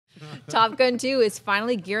Top Gun 2 is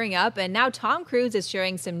finally gearing up, and now Tom Cruise is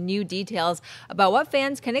sharing some new details about what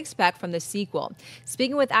fans can expect from the sequel.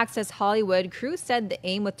 Speaking with Access Hollywood, Cruise said the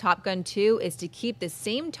aim with Top Gun 2 is to keep the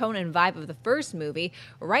same tone and vibe of the first movie,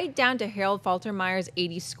 right down to Harold Faltermeyer's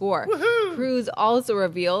 80s score. Cruise also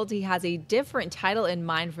revealed he has a different title in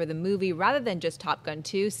mind for the movie rather than just Top Gun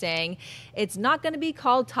 2, saying, "It's not going to be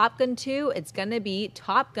called Top Gun 2, it's going to be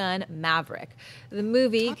Top Gun Maverick." The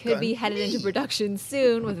movie could be headed into production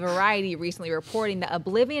soon, with Variety recently reporting that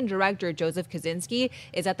Oblivion director Joseph Kosinski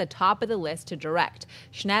is at the top of the list to direct.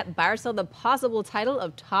 Schnepp bars the possible title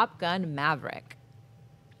of Top Gun Maverick.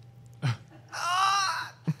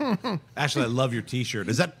 Ashley, I love your T-shirt.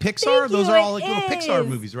 Is that Pixar? Those are all like little Pixar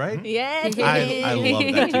movies, right? Yeah. I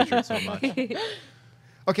love that T-shirt so much.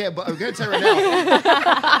 Okay, but I'm going to tell you right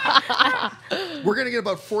now, we're going to get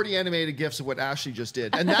about 40 animated GIFs of what Ashley just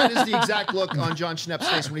did. And that is the exact look on John Schnepp's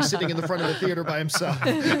face when he's sitting in the front of the theater by himself.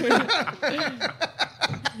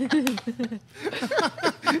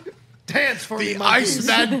 Dance for me, The monkeys.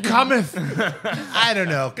 Iceman cometh. I don't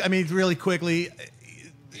know. I mean, really quickly,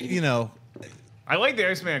 you know. I like the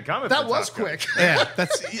Iceman cometh. That was quick. Yeah,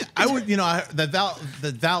 that's. I would, you know, that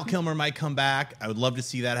Val Kilmer might come back. I would love to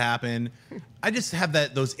see that happen. I just have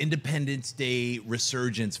those Independence Day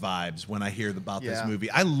resurgence vibes when I hear about this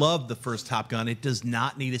movie. I love the first Top Gun. It does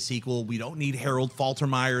not need a sequel. We don't need Harold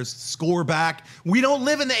Faltermeyer's score back. We don't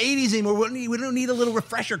live in the 80s anymore. We don't need a little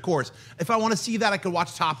refresher course. If I want to see that, I could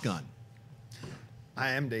watch Top Gun.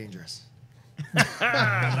 I am dangerous. The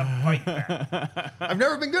fight back. I've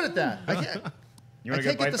never been good at that. I can't. You I want to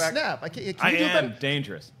can't get get the back? snap. I can't. Can I you do am better?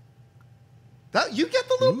 dangerous. You get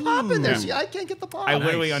the little pop in there. Yeah. See, I can't get the pop. I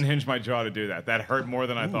literally unhinged my jaw to do that. That hurt more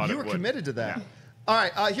than I thought it You would. were committed to that. Yeah. All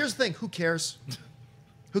right, here's the thing. Who cares?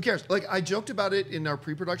 Who cares? Like, I joked about it in our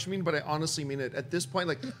pre-production meeting, but I honestly mean it. At this point,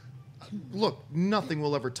 like, look, nothing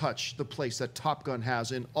will ever touch the place that Top Gun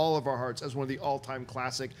has in all of our hearts as one of the all-time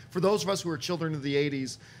classic. For those of us who are children of the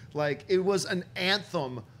 80s, like, it was an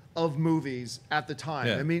anthem of movies at the time.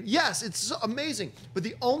 Yeah. I mean, yes, it's amazing, but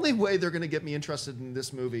the only way they're going to get me interested in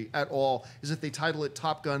this movie at all is if they title it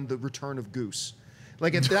Top Gun: The Return of Goose.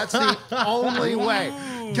 Like, if that's the only way,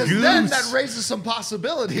 because then that raises some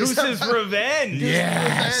possibilities. Goose's revenge.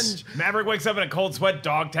 Yes. Revenge. Maverick wakes up in a cold sweat,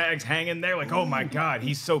 dog tags hanging there, like, oh my God,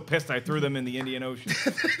 he's so pissed I threw them in the Indian Ocean.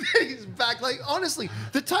 He's back. Like, honestly,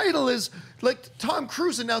 the title is, like, Tom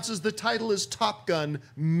Cruise announces the title is Top Gun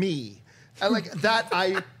Me. I like that.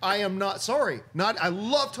 I am not sorry. I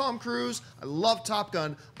love Tom Cruise. I love Top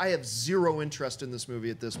Gun. I have zero interest in this movie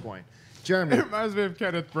at this point. Jeremy. It reminds me of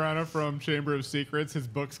Kenneth Branagh from Chamber of Secrets. His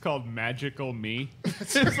book's called Magical Me.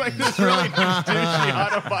 It's like this really douchey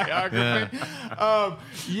autobiography.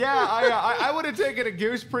 I would have taken a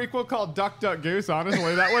Goose prequel called Duck, Duck, Goose,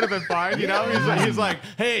 honestly. That would have been fine, you know? He's like,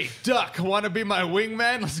 hey, Duck, want to be my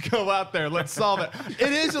wingman? Let's go out there. Let's solve it.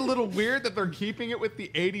 It is a little weird that they're keeping it with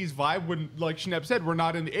the 80s vibe when, like Schnepp said, we're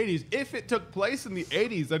not in the 80s. If it took place in the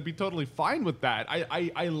 80s, I'd be totally fine with that.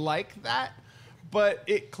 I like that. But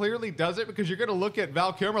it clearly doesn't, because you're going to look at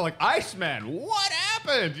Val Kilmer like, Iceman, what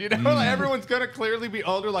happened? You know, like, everyone's going to clearly be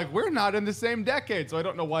older. Like, we're not in the same decade. So I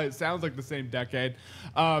don't know why it sounds like the same decade.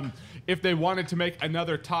 If they wanted to make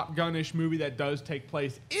another Top Gun-ish movie that does take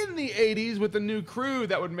place in the 80s with a new crew,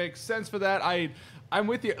 that would make sense for that. I'm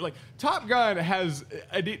with you. Like, Top Gun has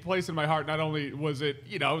a deep place in my heart. Not only was it,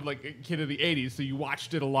 you know, like a kid of the 80s, so you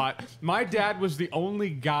watched it a lot. My dad was the only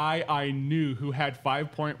guy I knew who had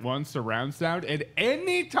 5.1 surround sound. And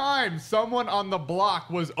anytime someone on the block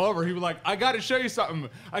was over, he was like, I got to show you something.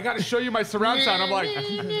 I got to show you my surround sound. I'm like,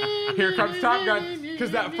 here comes Top Gun.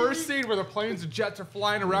 Because that first scene where the planes and jets are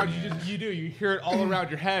flying around, you hear it all around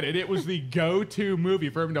your head. And it was the go-to movie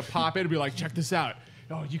for him to pop in and be like, check this out.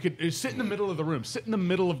 Oh, you could sit in the middle of the room. Sit in the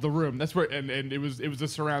middle of the room. That's where, and it was a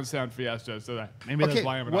surround sound fiesta. So that maybe that's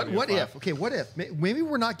why I'm an audio what file. if? Okay, what if? Maybe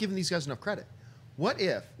we're not giving these guys enough credit. What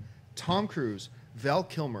if Tom Cruise, Val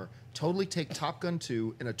Kilmer totally take Top Gun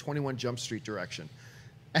 2 in a 21 Jump Street direction?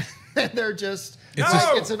 And they're just,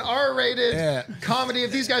 it's an R-rated comedy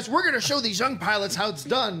of these guys. We're going to show these young pilots how it's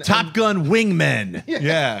done. Top Gun wingmen.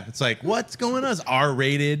 Yeah. It's like, what's going on? It's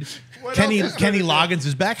R-rated. Kenny Loggins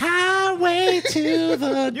is back. Highway to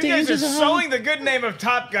the You guys danger are zone. sullying the good name of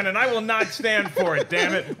Top Gun, and I will not stand for it,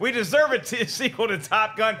 damn it. We deserve a sequel to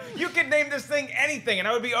Top Gun. You could name this thing anything, and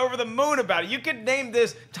I would be over the moon about it. You could name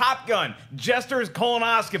this Top Gun, Jester's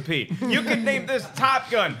Colonoscopy. You could name this Top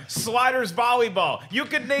Gun, Sliders Volleyball. You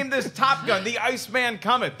could name this Top Gun, The Iceman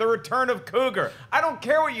Cometh, The Return of Cougar. I don't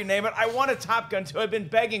care what you name it. I want a Top Gun 2. I've been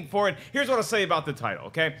begging for it. Here's what I'll say about the title,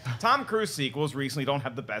 okay? Tom Cruise sequels recently don't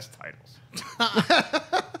have the best titles.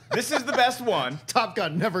 This is the best one. Top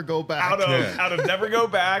Gun, Never Go Back. Out of Never Go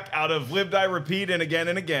Back, out of Live, Die, Repeat, and again,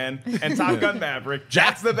 and Top Gun Maverick.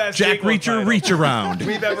 That's the best Jack sequel Reacher title Reach Around.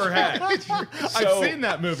 we've ever had. I've seen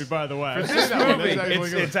that movie, by the way. This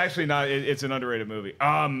movie, it's actually not. It's an underrated movie.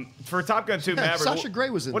 For Top Gun 2 Maverick, Sasha Grey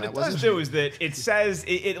was in what that, it wasn't does she? do is that it says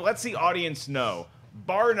it lets the audience know,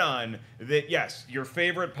 bar none, that yes, your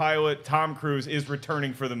favorite pilot Tom Cruise is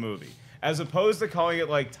returning for the movie, as opposed to calling it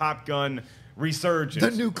like Top Gun Resurgence.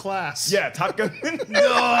 The New Class. Yeah, Top Gun. Saved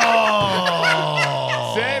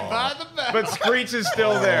by the Bell. But Screech is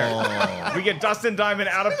still there. We get Dustin Diamond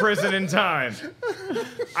out of prison in time.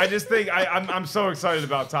 I just think I'm so excited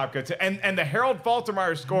about Top Gun 2. And the Harold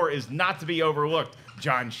Faltermeyer score is not to be overlooked,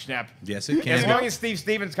 John Schnepp. Yes, it can. As long as Steve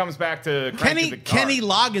Stevens comes back to crank the car. Kenny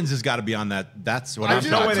Loggins has got to be on that. That's what I'm no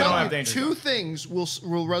talking way they don't about. have Danger Two Zone. things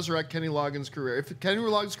will resurrect Kenny Loggins' career. If Kenny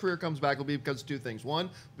Loggins' career comes back, it'll be because of two things. One,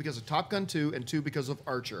 because of Top Gun 2, and two, because of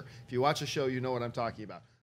Archer. If you watch the show, you know what I'm talking about.